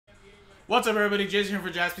What's up, everybody? Jason here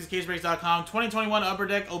for JaspysCaseBreaks.com. 2021 Upper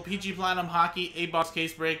Deck OPC Platinum Hockey 8-box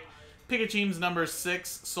case break. Pick a team's number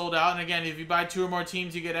 6 sold out. And again, if you buy 2 or more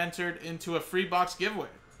teams, you get entered into a free box giveaway.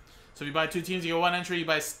 So if you buy 2 teams, you get 1 entry. You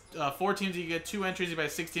buy 4 teams, you get 2 entries. You buy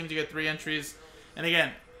 6 teams, you get 3 entries. And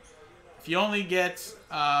again, if you only get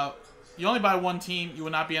you only buy 1 team, you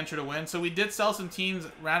will not be entered to win. So we did sell some teams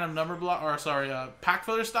random number block, or sorry, pack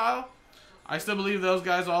filler style. I still believe those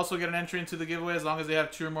guys will also get an entry into the giveaway as long as they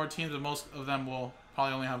have 2 or more teams, but most of them will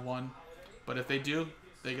probably only have 1. But if they do,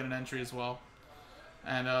 they get an entry as well.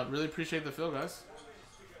 And really appreciate the fill, guys.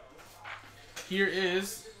 Here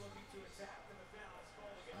is...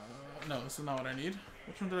 no, this is not what I need.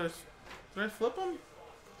 Which one did I flip them?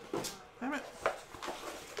 Damn it.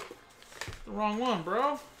 The wrong one,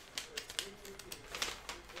 bro.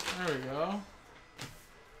 There we go.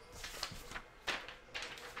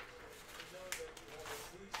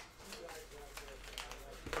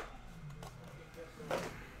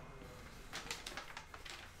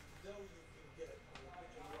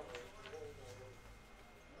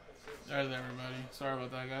 There's everybody. Sorry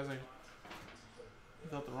about that, guys. I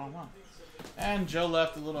got the wrong one. And Joe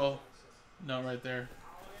left a little note right there.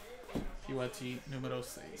 PYT numero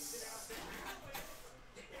 6.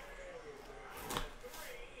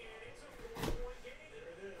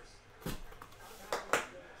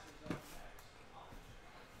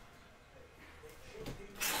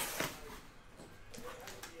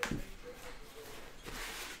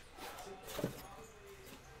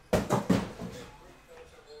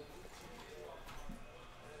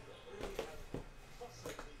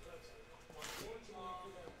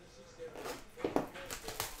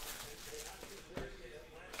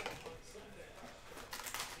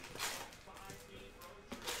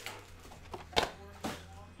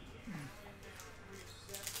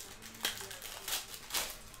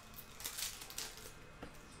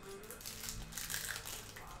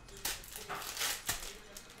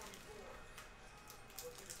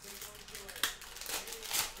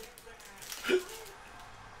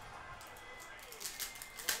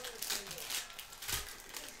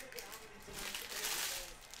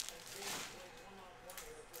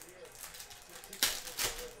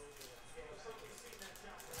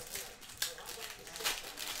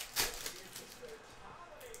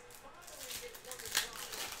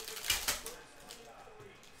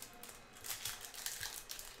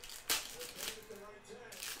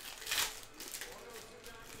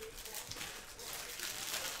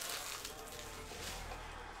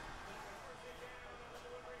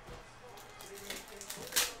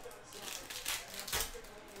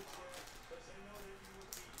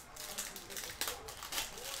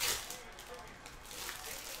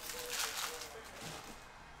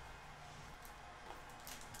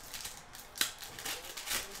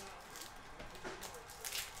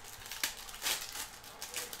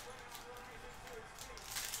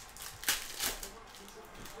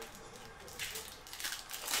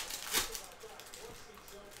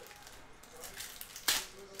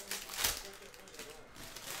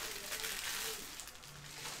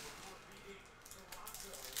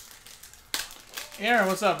 Aaron,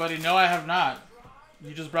 what's up, buddy? No, I have not.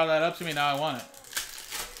 You just brought that up to me, now I want it.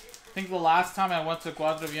 I think the last time I went to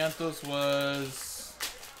Cuatro Vientos was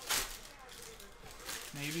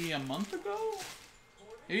maybe a month ago?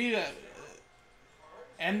 Maybe the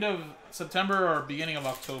end of September or beginning of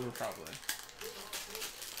October, probably.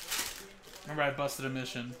 Remember I busted a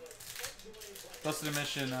mission. Busted a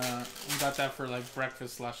mission, we got that for like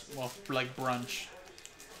breakfast slash, well, for like brunch.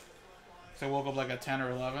 So I woke up like at 10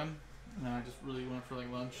 or 11. And then I just really went for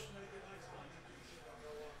like lunch.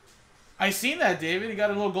 I seen that, David. You got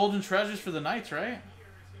a little golden treasures for the Knights, right?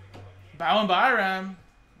 Bow and Byram.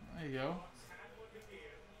 There you go.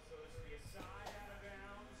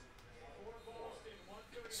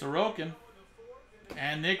 Sorokin.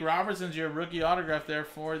 And Nick Robertson's your rookie autograph there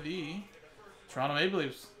for the Toronto Maple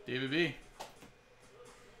Leafs. David B.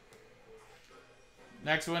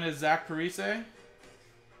 Next one is Zach Parise.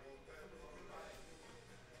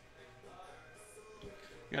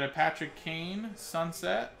 Got a Patrick Kane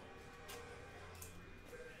Sunset.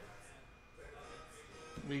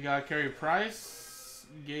 We got Carey Price,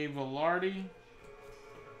 Gabe Velarde.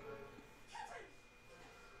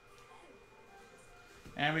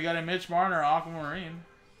 And we got a Mitch Marner Aquamarine.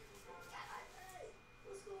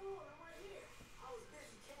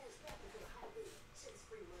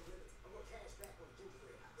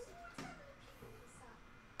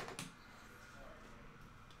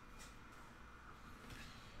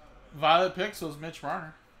 Violet Pixels, Mitch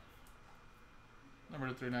Marner. Number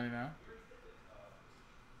to 399.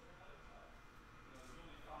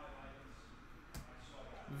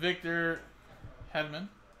 Victor Hedman.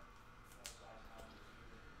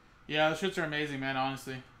 Yeah, the shirts are amazing, man,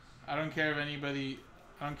 honestly. I don't care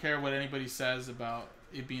what anybody says about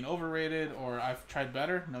it being overrated or I've tried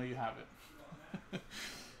better. No, you haven't.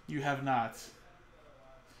 You have not.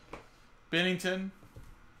 Bennington.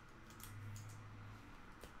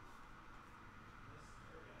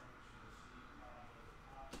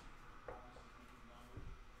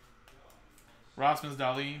 Rasmus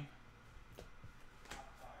Dahlin.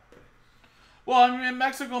 Well, I mean,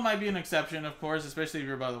 Mexico might be an exception, of course, especially if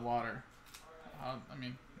you're by the water. I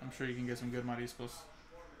mean, I'm sure you can get some good mariscos.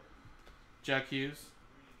 Jack Hughes.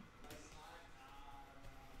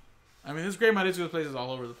 I mean, there's great mariscos places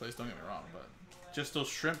all over the place, don't get me wrong, but just those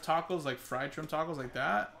shrimp tacos, like fried shrimp tacos like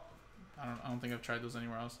that, I don't think I've tried those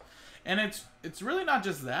anywhere else. And it's really not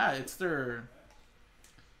just that, it's the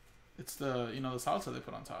the salsa they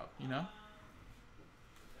put on top, you know?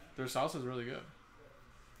 Their salsa is really good.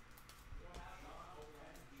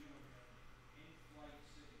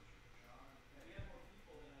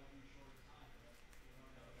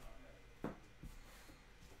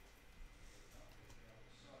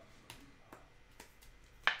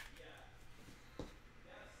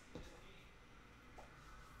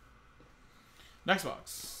 Next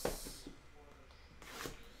box.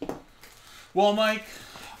 Well, Mike,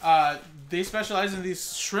 they specialize in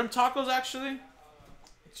these shrimp tacos. Actually,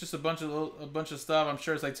 it's just a bunch of stuff. I'm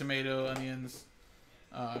sure it's like tomato, onions,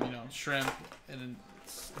 shrimp, and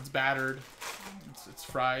it's battered. It's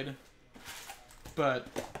fried. But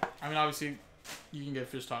I mean, obviously, you can get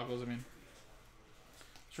fish tacos. I mean,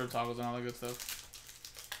 shrimp tacos and all that good stuff.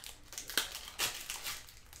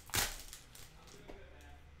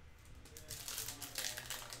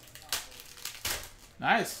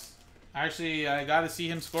 Nice. Actually, I got to see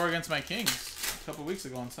him score against my Kings a couple weeks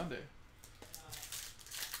ago on Sunday.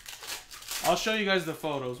 I'll show you guys the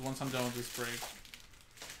photos once I'm done with this break.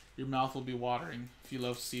 Your mouth will be watering if you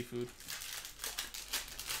love seafood.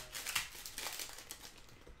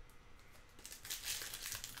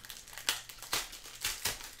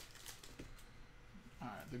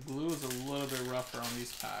 Alright, the glue is a little bit rougher on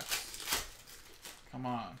these packs. Come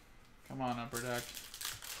on. Come on, Upper Deck.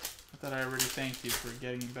 I thought I already thanked you for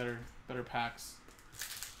getting better packs.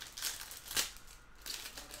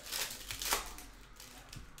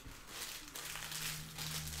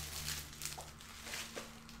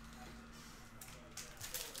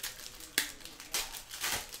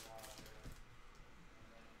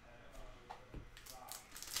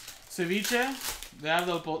 Ceviche. They have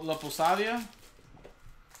the La Posadia.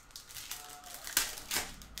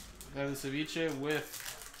 They have the ceviche with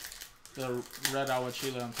the red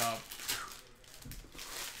aguachile on top.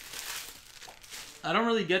 I don't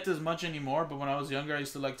really get this much anymore, but when I was younger, I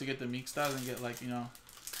used to like to get the mixtas and get, like,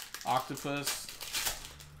 octopus,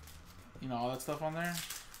 all that stuff on there.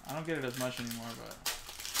 I don't get it as much anymore, but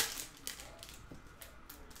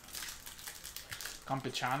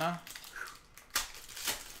campechana.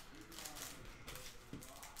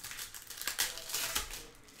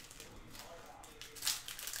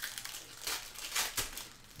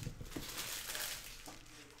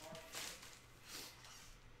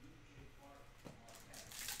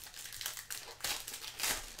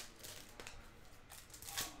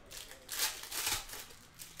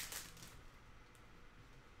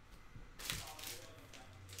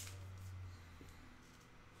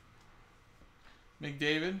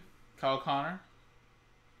 McDavid, Kyle Connor.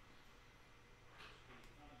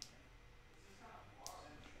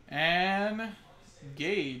 And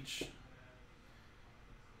Gage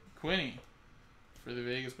Quinney for the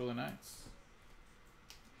Vegas Golden Knights.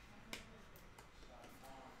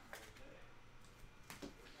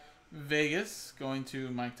 Vegas going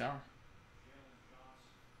to Mike Tower.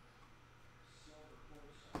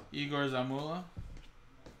 Igor Zamula.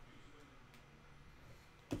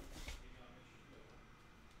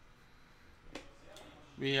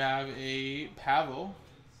 We have a Pavel.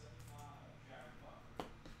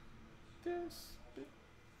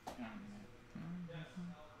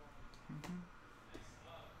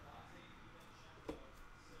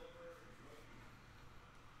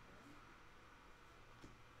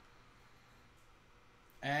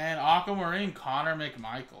 And Aquamarine Connor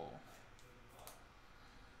McMichael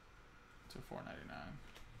to $4.99.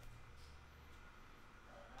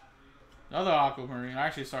 Another Aquamarine.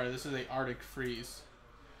 Actually, sorry, this is a Arctic Freeze.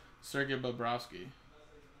 Sergei Bobrovsky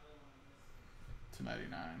to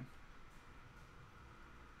 99.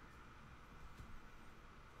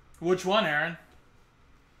 Which one, Aaron?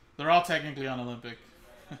 They're all technically on Olympic.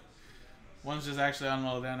 One's just actually on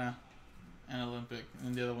Modena and Olympic,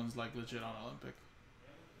 and the other one's like legit on Olympic.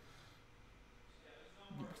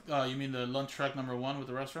 You mean the lunch truck #1 with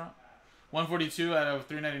the restaurant? 142 out of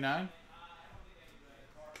 399.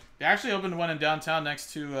 They actually opened one in downtown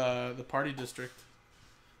next to the Party District.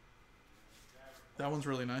 That one's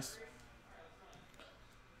really nice.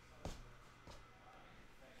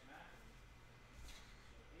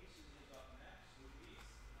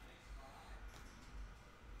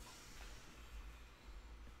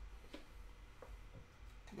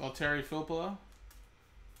 Terry Filppula.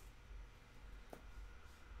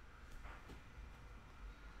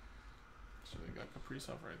 So they got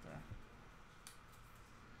Kaprizov right there.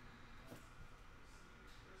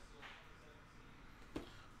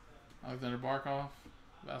 Alexander Barkov,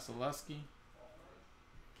 Vasilevsky,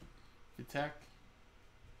 Vitek.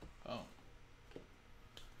 Oh.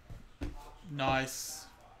 Nice.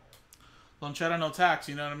 Lonchetta, no tax,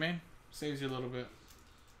 you know what I mean? Saves you a little bit.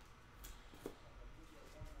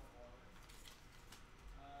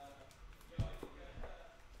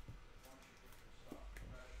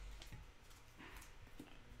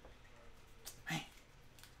 Hey.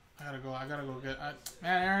 I gotta go get...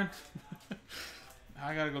 man, Aaron.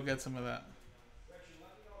 I gotta go get some of that.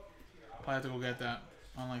 Probably have to go get that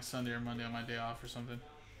on like Sunday or Monday on my day off or something.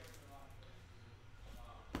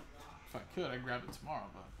 If I could, I'd grab it tomorrow,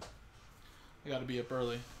 but I gotta be up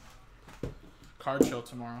early. Card show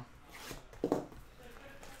tomorrow.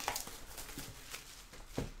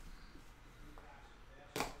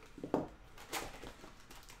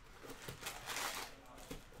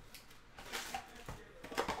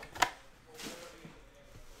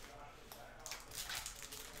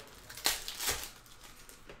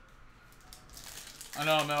 I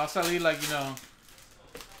know, man. Vas a salir like, you know,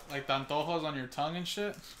 like tantojos on your tongue and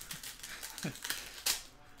shit. I'm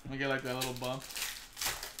gonna get like that little bump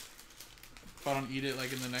if I don't eat it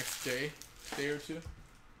like in the next day or two.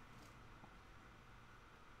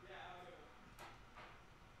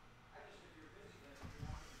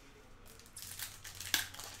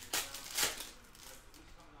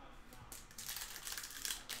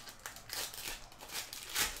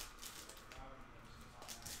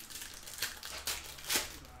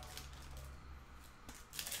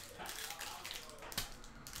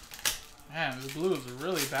 Man, the blue is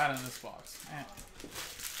really bad in this box. Man,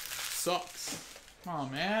 sucks. Come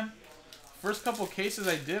on, man. First couple cases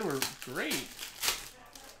I did were great.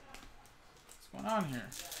 What's going on here?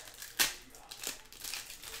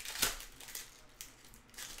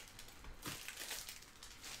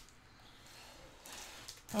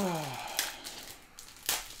 Oh.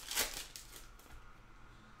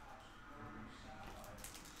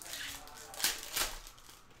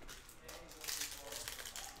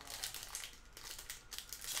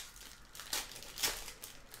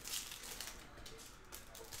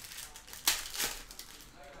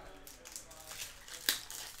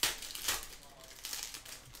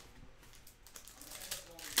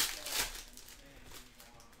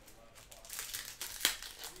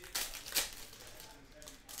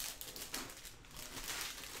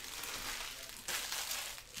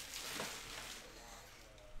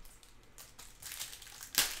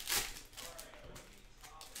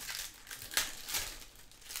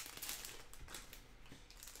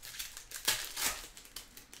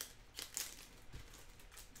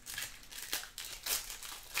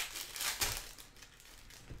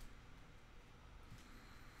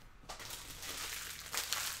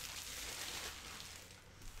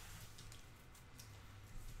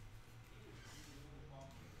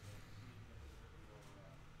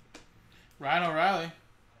 Ryan O'Reilly.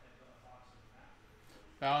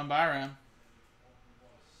 Fallon Byram.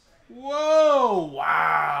 Whoa!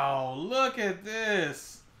 Wow! Look at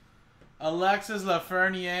this. Alexis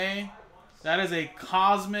Lafreniere. That is a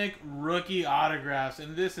cosmic rookie autograph,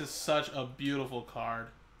 and this is such a beautiful card.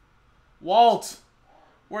 Walt!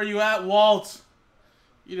 Where you at, Walt?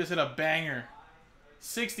 You just hit a banger.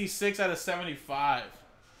 66 out of 75.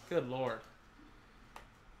 Good Lord.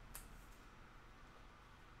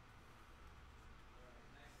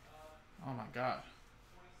 Oh my God.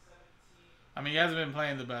 I mean, he hasn't been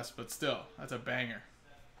playing the best, but still, that's a banger.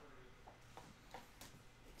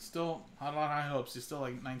 Still, a lot of high hopes. He's still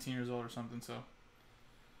like 19 years old or something, so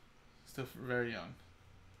still very young.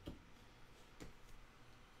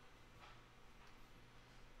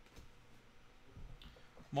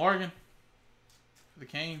 Morgan for the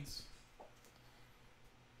Canes.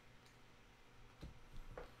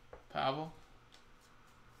 Pavel.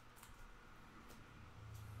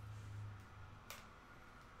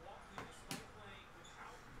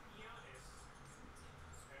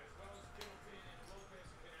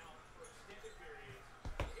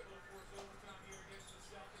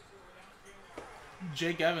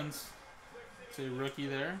 Jake Evans. It's a rookie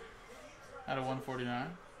there out of 149.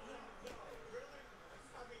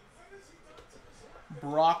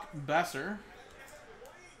 Brock Besser,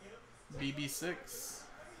 BB6.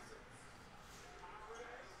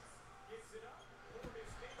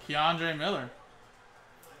 Keandre Miller.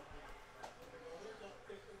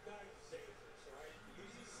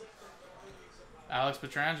 Alex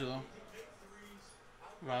Pietrangelo.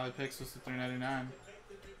 Violet Pixels to 399.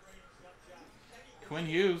 Quinn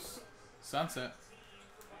Hughes, Sunset.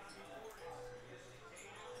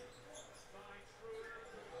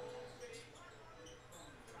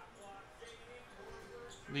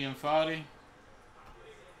 Liam Foudy,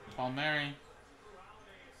 Palmieri,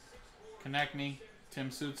 Konechny, Tim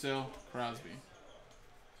Sutzil, Crosby.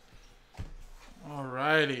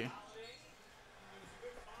 Alrighty.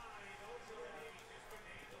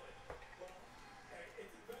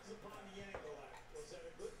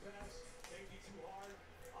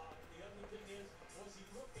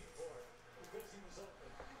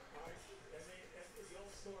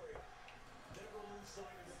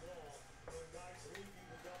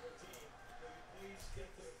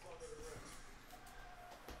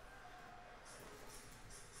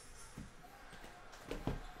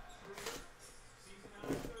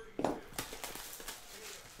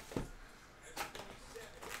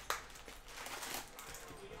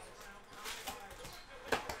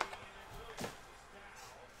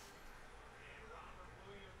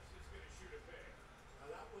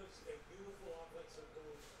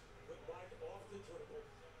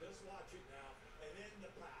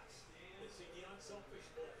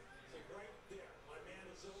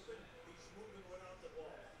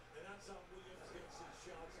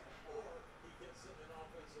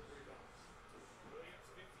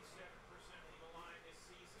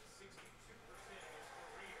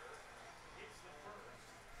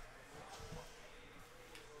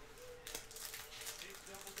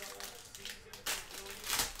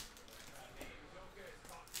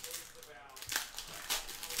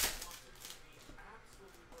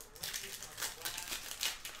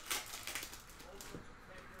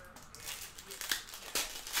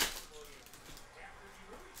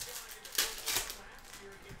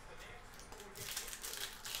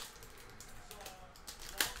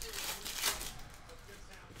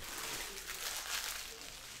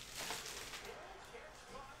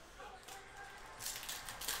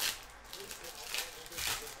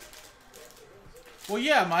 Well,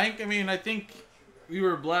 yeah, Mike. I mean, I think we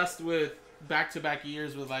were blessed with back-to-back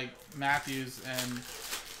years with, like, Matthews and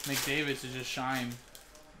McDavid to just shine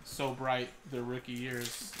so bright their rookie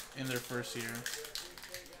years in their first year.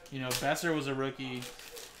 You know, Besser was a rookie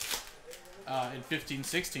in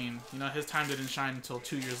 15-16. You know, his time didn't shine until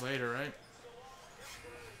 2 years later, right?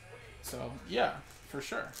 So, yeah, for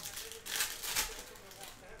sure.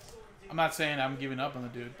 I'm not saying I'm giving up on the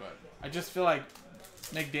dude, but I just feel like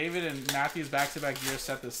McDavid and Matthews back-to-back years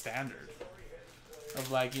set the standard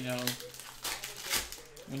of, like, you know,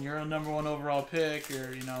 when you're a #1 overall pick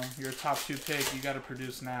or, you know, you're a top 2 pick, you got to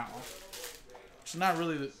produce now. Which is not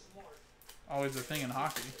really always the thing in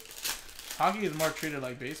hockey. Hockey is more treated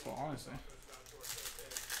like baseball, honestly.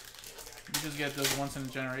 You just get those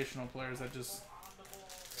once-in-a-generational players that just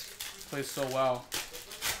play so well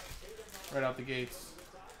right out the gates.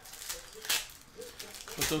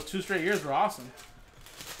 But those 2 straight years were awesome.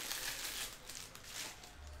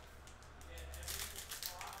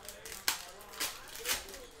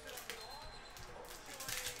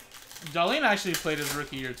 Darlene actually played his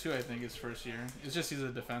rookie year too, I think, his first year. It's just he's a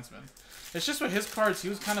defenseman. It's just with his cards, he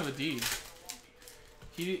was kind of a D.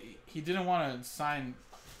 He didn't want to sign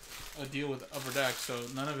a deal with Upper Deck, so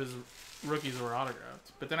none of his rookies were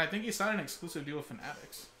autographed. But then I think he signed an exclusive deal with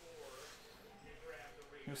Fanatics.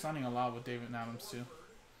 He was signing a lot with David Adams too,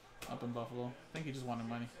 up in Buffalo. I think he just wanted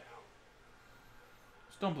money.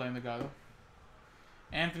 Just don't blame the guy though.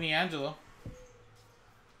 Anthony Angelo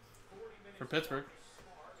for Pittsburgh.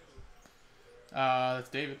 That's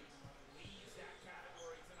David.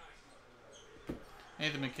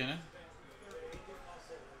 Nathan McKinnon.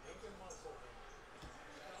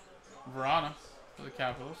 Verona for the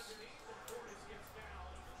Capitals.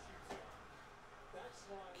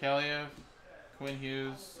 Kaliev, Quinn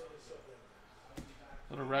Hughes.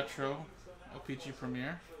 Little retro. OPC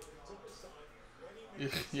Premier.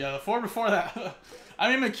 Yeah, the 4 before that.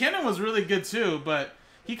 I mean, McKinnon was really good too, but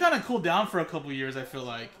he kind of cooled down for a couple years, I feel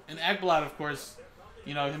like. And Ekblad, of course,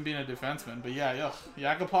 you know, him being a defenseman. But yeah,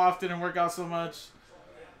 Yakupov didn't work out so much.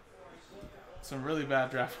 Some really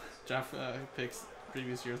bad draft picks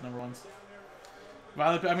previous years, #1s.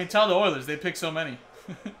 Violet, I mean, tell the Oilers, they picked so many.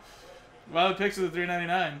 Violet picks with the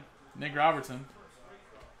 399. Nick Robertson.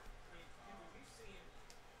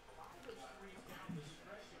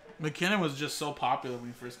 McKinnon was just so popular when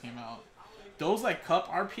he first came out. Those like cup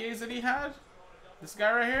RPAs that he had, this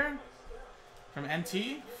guy right here, from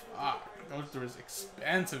NT, those were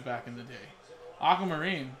expensive back in the day.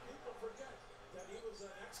 Aquamarine.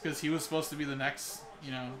 It's because he was supposed to be the next,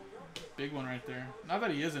 you know, big one right there. Not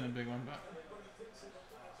that he isn't a big one, but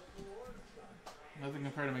nothing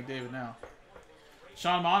compared to McDavid now.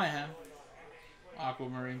 Sean Monahan,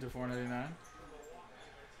 Aquamarine to 499.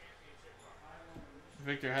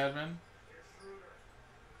 Victor Hedman.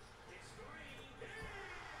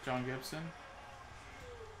 John Gibson.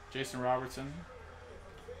 Jason Robertson.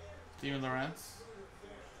 Steven Lorentz.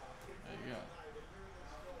 There you go.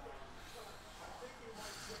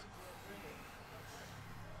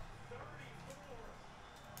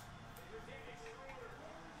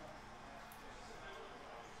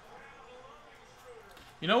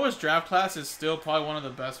 You know which draft class is still probably one of the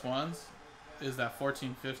best ones? Is that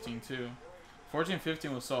 14-15 too.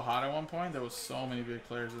 14-15 was so hot at one point. There was so many big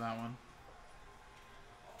players in that one.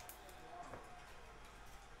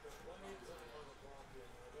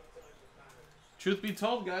 Truth be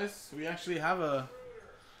told, guys, we actually have a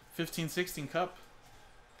 15-16 cup.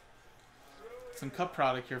 Some cup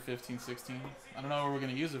product here, 15-16. I don't know what we're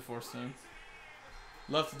going to use it for soon.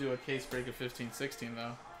 Love to do a case break of 15-16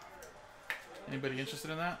 though. Anybody interested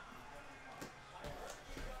in that?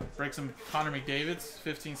 Break some Connor McDavid's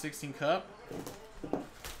 15-16 cup.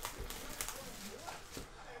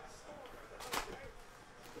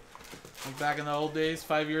 Like back in the old days,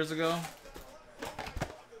 5 years ago.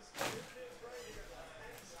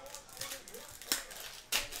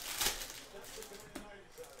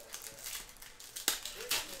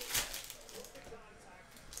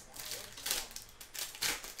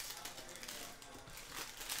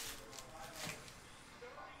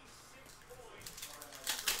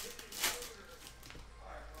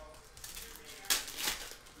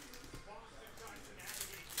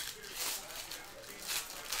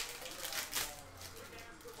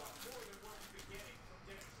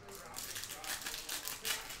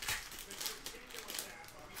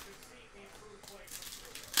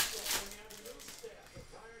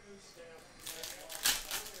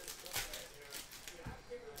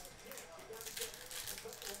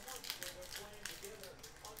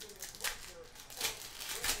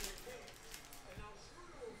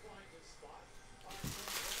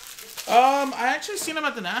 I actually seen him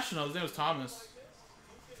at the Nationals. His name was Thomas.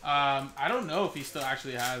 I don't know if he still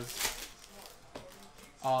actually has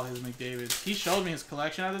all his McDavids. He showed me his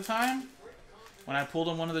collection at the time when I pulled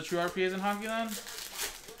him one of the true RPAs in Hockeyland.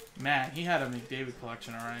 Man, he had a McDavid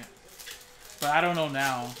collection, all right. But I don't know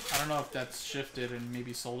now. I don't know if that's shifted and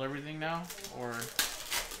maybe sold everything now, or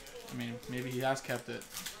I mean, maybe he has kept it.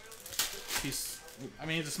 I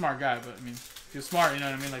mean, he's a smart guy, but I mean, if he was smart, you know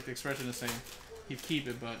what I mean? Like the expression is saying. He'd keep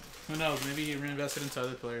it, but who knows? Maybe he reinvested into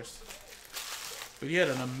other players. But he had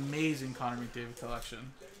an amazing Connor McDavid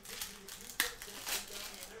collection.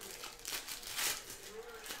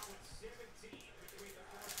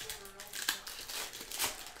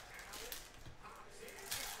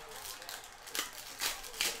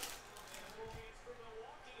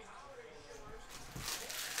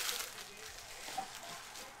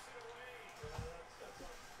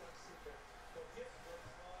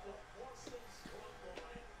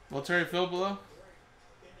 Well, Terry Phil below.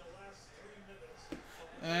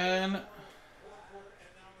 And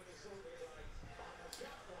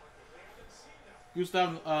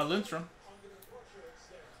Gustav Lindstrom.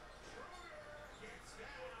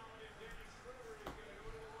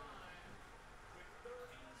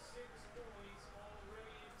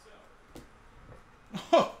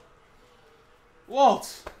 Oh,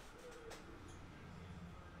 Walt.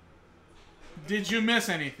 Did you miss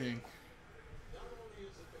anything?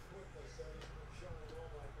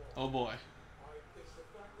 Oh boy.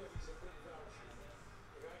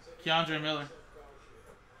 Keandre Miller.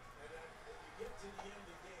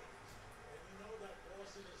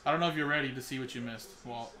 I don't know if you're ready to see what you missed,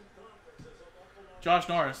 Walt. Josh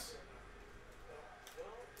Norris.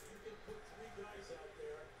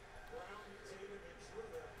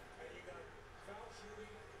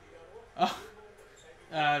 Oh,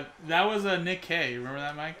 that was a Nick K. Remember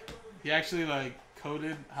that, Mike? He actually like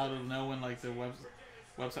coded how to know when like the website.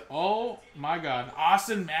 Oh my God,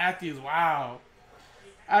 Austin Matthews! Wow,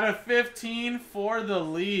 out of 15 for the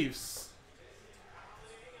Leafs.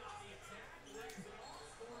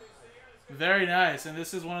 Very nice, and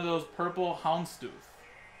this is one of those purple Houndstooth.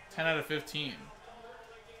 10 out of 15.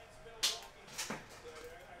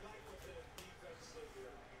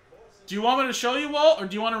 Do you want me to show you, Walt, or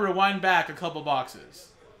do you want to rewind back a couple boxes?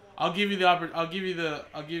 I'll give you the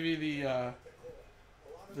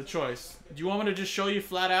the choice. Do you want me to just show you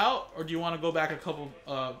flat out, or do you want to go back a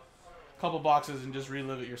couple boxes and just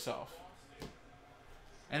relive it yourself?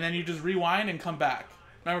 And then you just rewind and come back.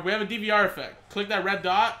 Remember, we have a DVR effect. Click that red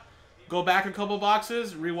dot, go back a couple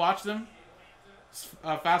boxes, rewatch them,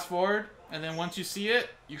 fast forward, and then once you see it,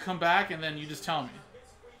 you come back and then you just tell me.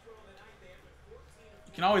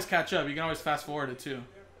 You can always catch up. You can always fast forward it too.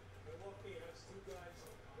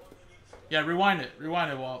 Yeah, rewind it.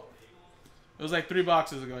 Rewind it, Walt. It was like 3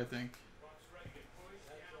 boxes ago, I think.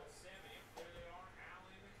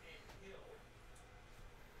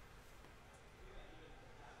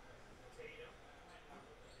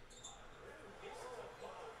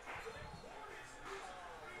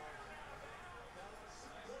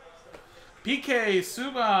 PK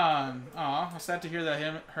Subban. Aw, I'm sad to hear that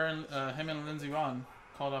him and Lindsey Vonn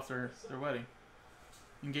called off their wedding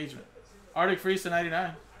engagement. Arctic Freeze to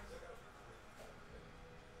 99.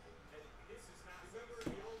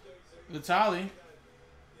 Vitali.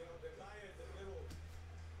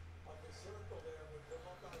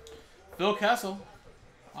 Phil Kessel.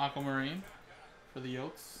 Aquamarine for the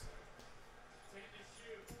Yotes.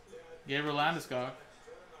 Gabriel Landeskog.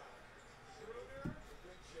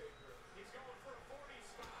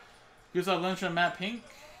 Gustav Lindstrom, Matt Pink.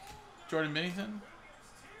 Jordan Binnington.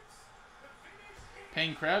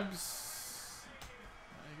 Payne Krebs.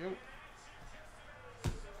 There you go.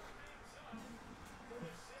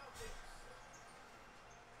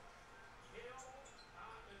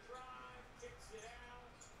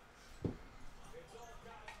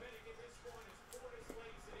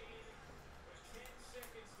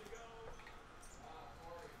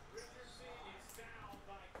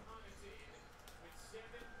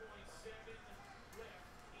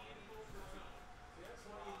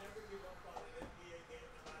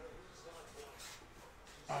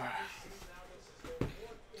 Alright.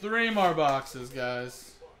 3 more boxes, guys.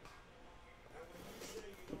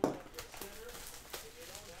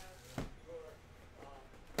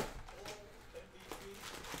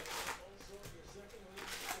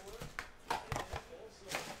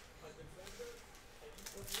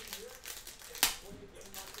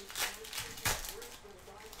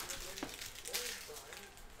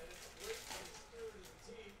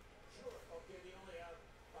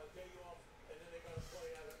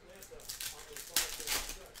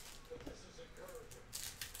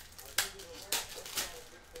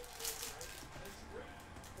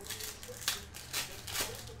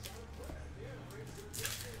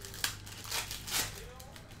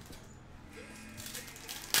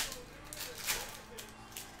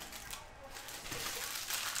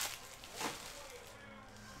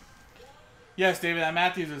 Yes, David, that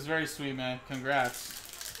Matthews is very sweet, man. Congrats.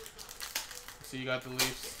 So you got the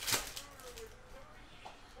Leafs.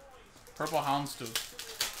 Purple Houndstooth.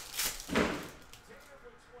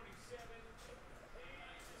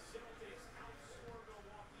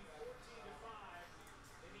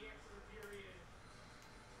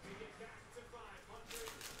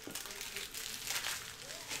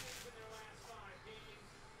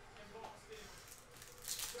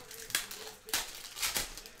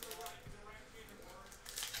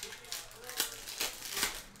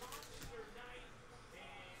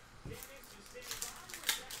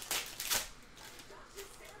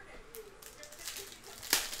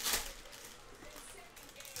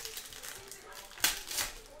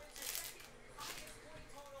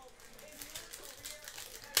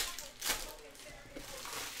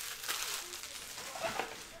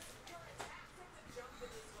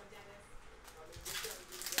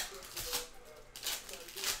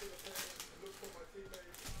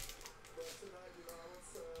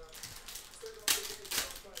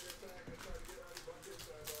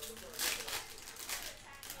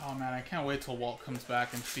 Oh man, I can't wait till Walt comes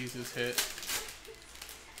back and sees his hit.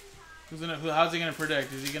 How's he gonna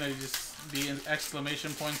predict? Is he gonna just be in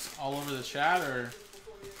exclamation points all over the chat, or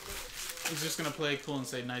he's just gonna play cool and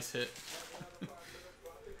say nice hit?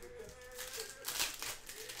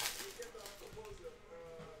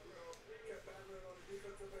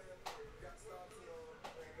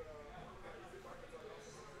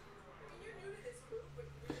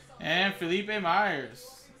 And Felipe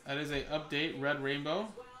Myers. That is a update red rainbow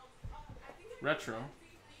retro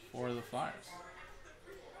for the Flyers.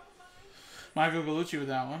 Michael Gallucci with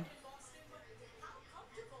that one.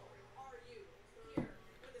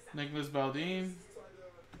 Nicholas Baldin.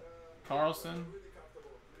 Carlson.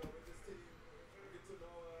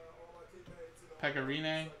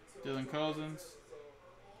 Pecorine. Dylan Cousins.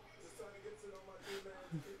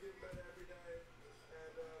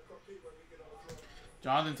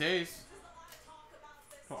 Jonathan Toews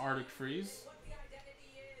for Arctic Freeze.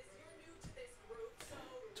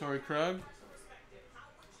 Torrey Krug.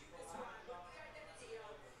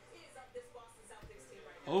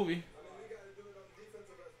 Ovi.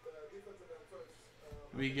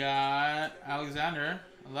 We got Alexander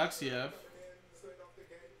Alexiev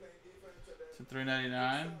to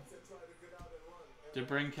 399.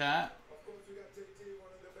 DeBrincat.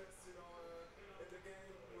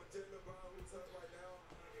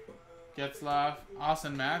 Getzlaff.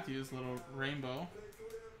 Austin Matthews, little rainbow.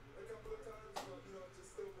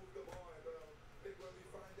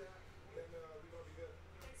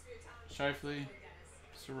 Shifley.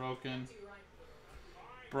 Sorokin.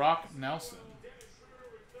 Brock Nelson.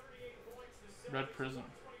 Red Prism.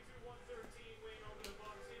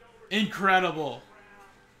 Incredible.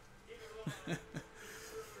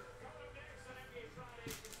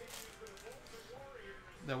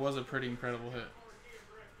 That was a pretty incredible hit.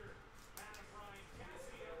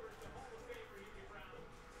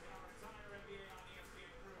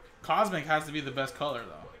 Cosmic has to be the best color,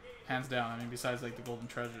 though. Hands down. I mean, besides, like, the Golden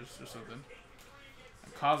Treasures or something.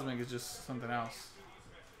 Cosmic is just something else.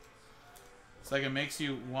 It's like it makes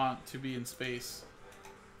you want to be in space.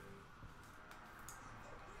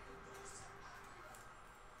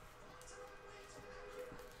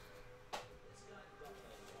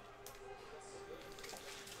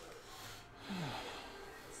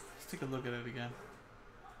 Let's take a look at it again.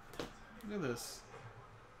 Look at this.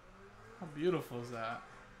 How beautiful is that?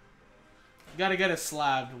 You gotta get it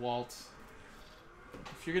slabbed, Walt.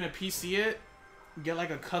 If you're gonna PC it, get like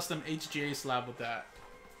a custom HGA slab with that.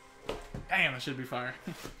 Damn, that should be fire.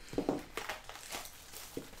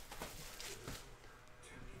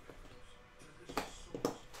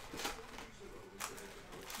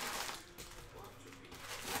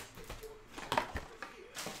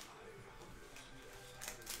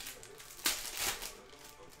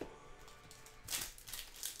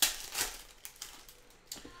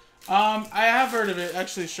 I have heard of it,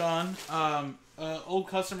 actually, Sean. Old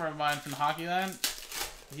customer of mine from Hockeyland.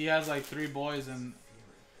 He has like 3 boys, and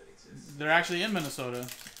they're actually in Minnesota,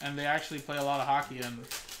 and they actually play a lot of hockey, and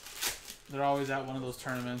they're always at one of those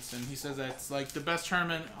tournaments. And he says that it's like the best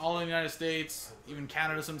tournament all in the United States, even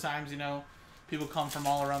Canada sometimes, you know. People come from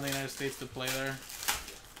all around the United States to play there,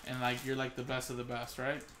 and like you're like the best of the best,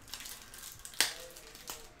 right?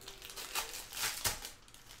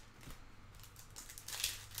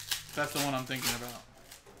 That's the one I'm thinking about.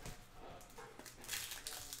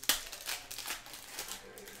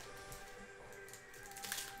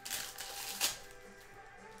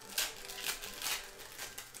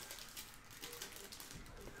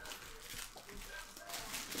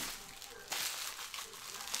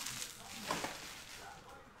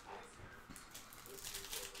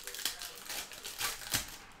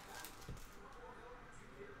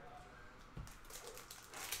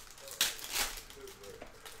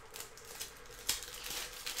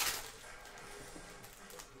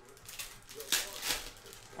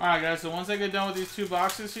 Alright guys, so once I get done with these 2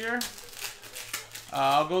 boxes here,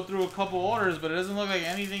 I'll go through a couple orders, but it doesn't look like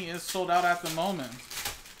anything is sold out at the moment.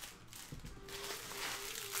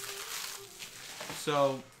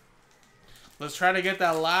 So, let's try to get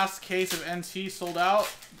that last case of NT sold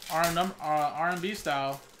out, R&B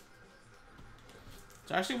style.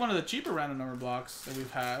 It's actually one of the cheaper random number blocks that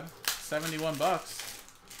we've had, 71 bucks.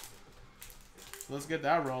 So let's get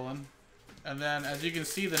that rolling. And then, as you can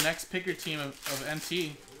see, the next picker team of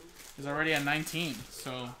NT is already at 19.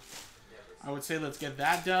 So, I would say let's get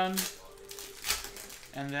that done.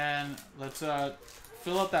 And then, let's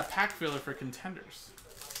fill up that pack filler for contenders.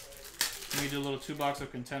 Let me do a little 2-box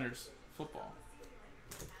of contenders football.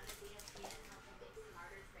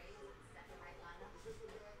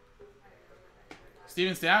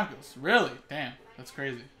 Steven Stamkos. Really? Damn. That's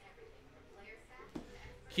crazy.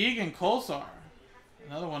 Keegan Kolsar.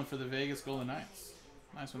 Another one for the Vegas Golden Knights.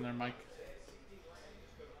 Nice one there, Mike.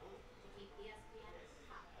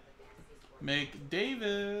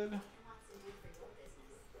 McDavid.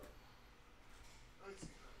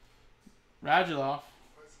 Radulov.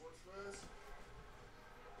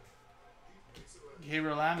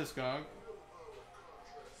 Gabriel Landeskog.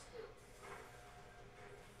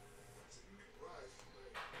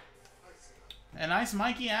 And nice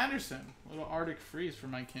Mikey Anderson. Little Arctic Freeze for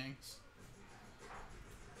my Kings.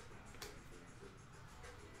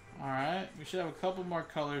 Alright, we should have a couple more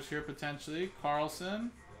colors here potentially.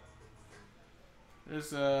 Carlson.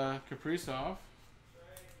 There's Kaprizov.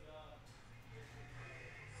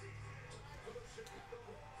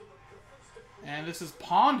 And this is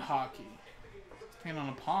pond hockey. It's painted on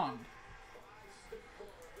a pond.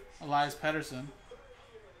 Elias Pettersson.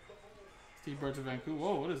 Steve Birch of Vancouver.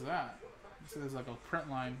 Whoa, what is that? So there's like a print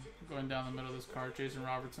line going down the middle of this card. Jason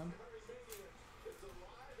Robertson.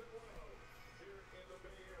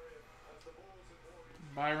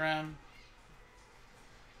 Byram.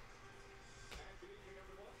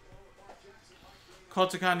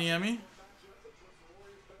 Kotakaniemi.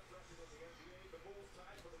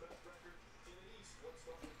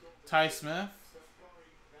 Ty Smith.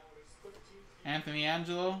 Anthony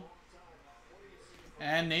Angelo.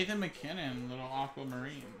 And Nathan McKinnon, little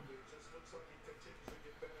aquamarine.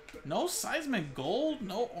 No seismic gold,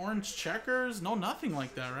 no orange checkers, no nothing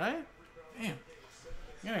like that, right? Damn. I'm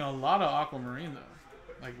getting a lot of aquamarine though.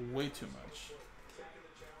 Like way too much.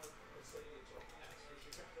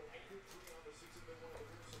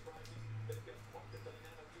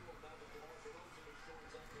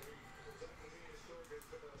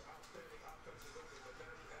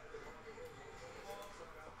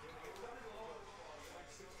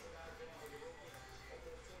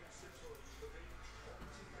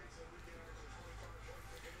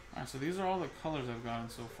 Alright, so these are all the colors I've gotten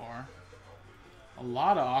so far. A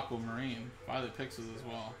lot of aquamarine. Violet Pixels as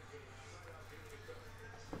well.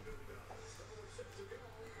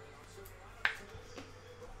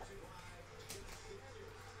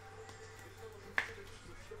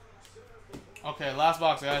 Okay, last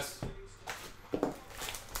box, guys.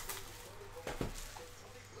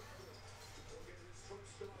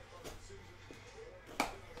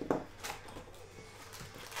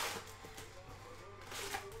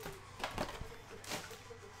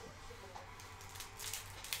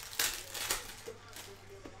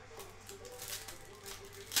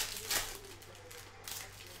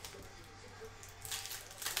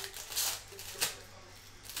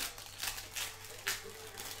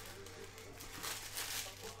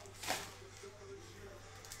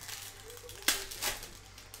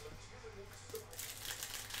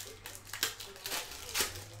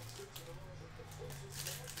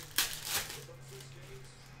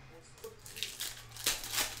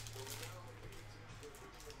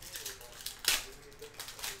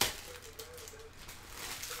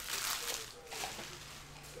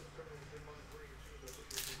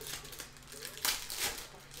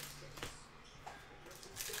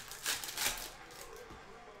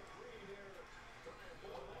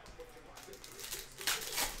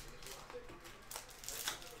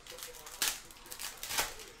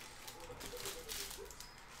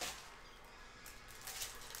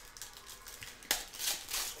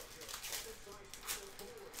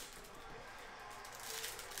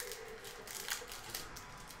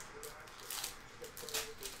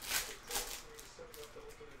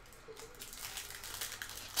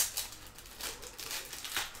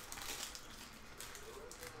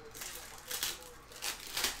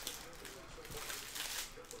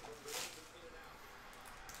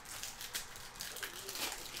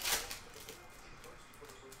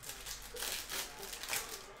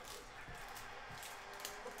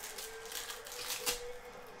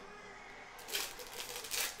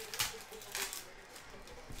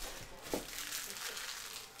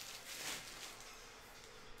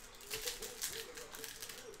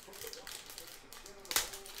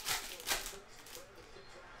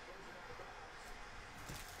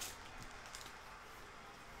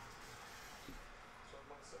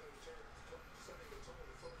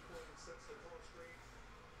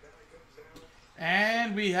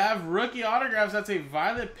 And we have rookie autographs. That's a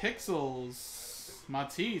Violet Pixels.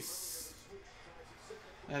 Matisse.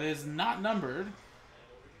 That is not numbered.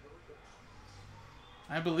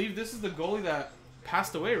 I believe this is the goalie that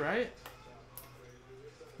passed away, right?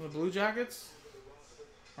 The Blue Jackets?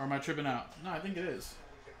 Or am I tripping out? No, I think it is.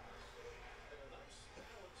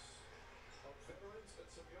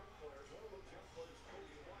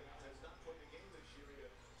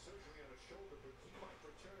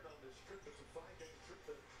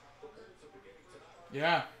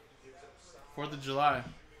 Yeah. 4th of July.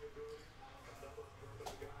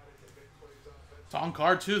 It's on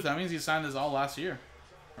card too. That means he signed this all last year.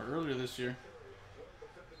 Or earlier this year.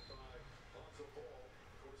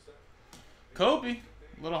 Kobe.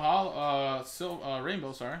 Little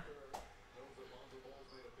rainbow, sorry.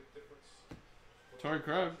 Torrey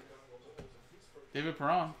Krug. David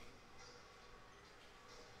Perron.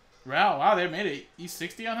 Wow, they made it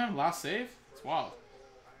E60 on him. Last save. It's wild.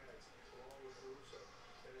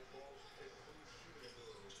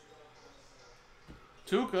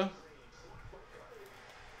 Tuca.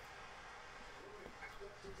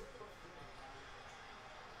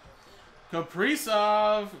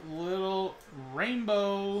 Kaprizov, little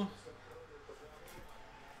rainbow.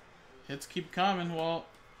 Hits keep coming, Walt.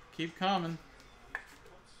 Keep coming.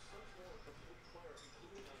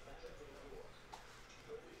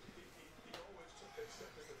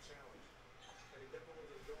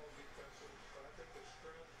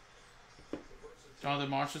 Jonathan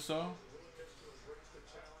Marchessault.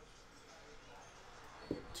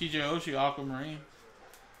 TJ Oshie, Aquamarine.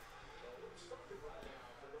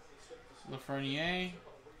 Lafreniere.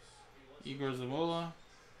 Igor Zavola.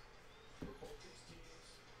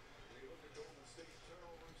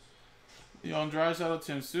 Leon Draisaitl,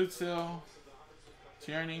 Tim Stützle.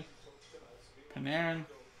 Tierney. Panarin.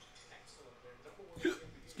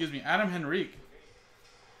 Excuse me, Adam Henrique.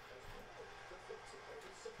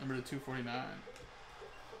 Number to 249.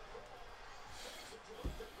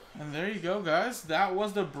 And there you go, guys. That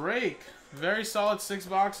was the break. Very solid 6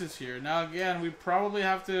 boxes here. Now, again, we probably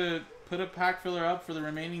have to put a pack filler up for the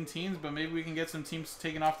remaining teams, but maybe we can get some teams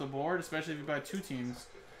taken off the board, especially if you buy 2 teams.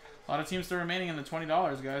 A lot of teams still remaining in the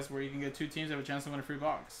 $20, guys, where you can get 2 teams that have a chance to win a free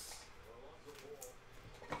box.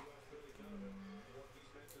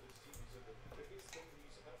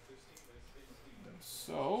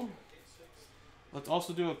 So, let's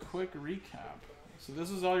also do a quick recap. So this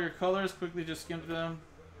is all your colors. Quickly just skimmed them.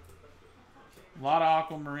 A lot of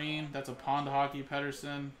Aquamarine. That's a Pond Hockey,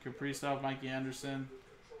 Pedersen. Kaprizov, Mikey Anderson.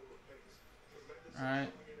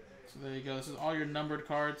 Alright. So there you go. This is all your numbered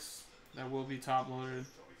cards that will be top loaded.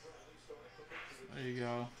 There you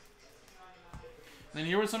go. Then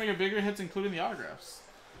here were some of your bigger hits, including the autographs.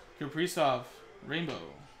 Kaprizov, Rainbow.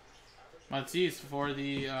 Matisse for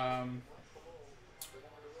the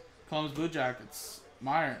Columbus Blue Jackets.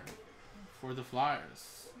 Meyer for the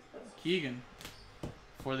Flyers. Keegan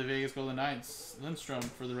for the Vegas Golden Knights. Lindstrom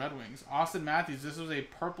for the Red Wings. Austin Matthews. This was a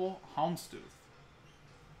purple houndstooth.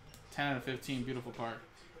 10 out of 15. Beautiful card.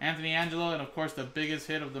 Anthony Angelo, and of course the biggest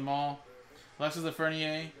hit of them all. Alexis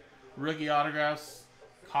Lafreniere. Rookie autographs.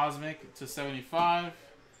 Cosmic to 75.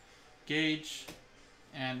 Gage.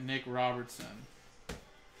 And Nick Robertson.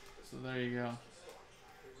 So there you go.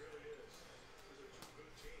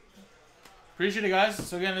 Appreciate it, guys.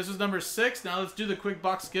 So again, this was number 6. Now let's do the quick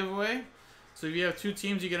box giveaway. So if you have 2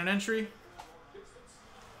 teams, you get an entry.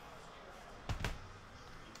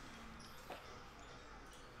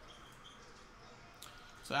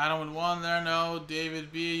 So Adam with 1 there, no.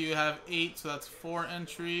 David B, you have 8, so that's 4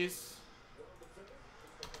 entries.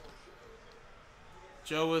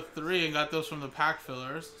 Joe with 3 and got those from the pack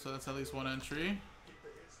fillers, so that's at least 1 entry.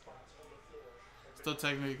 Still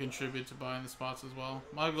technically contribute to buying the spots as well.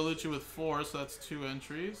 Mike Galucci with 4, so that's 2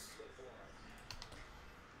 entries.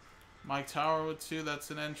 Mike Tower with 2, that's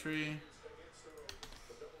an entry.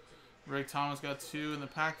 Rick Thomas got 2 in the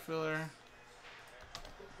pack filler.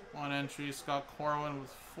 1 entry. Scott Corwin with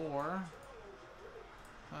 4.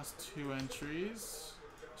 That's 2 entries.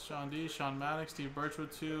 Sean D, Sean Maddox, Steve Birch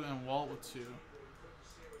with 2, and Walt with 2.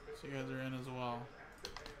 So you guys are in as well.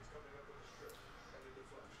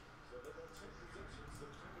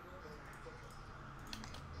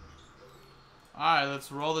 Alright,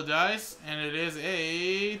 let's roll the dice, and it is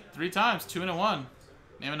a 3 times, 2 and a 1.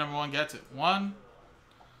 Name of number 1 gets it. 1,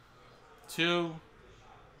 2,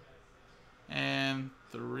 and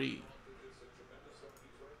 3.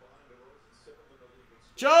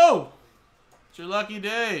 Joe! It's your lucky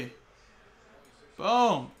day.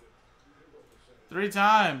 Boom. 3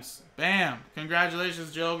 times. Bam.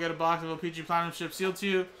 Congratulations, Joe. Get a box of OPC Platinum shipped sealed to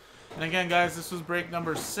you. And again, guys, this was break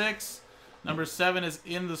number 6. Number 7 is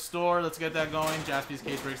in the store. Let's get that going.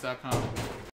 JaspysCaseBreaks.com.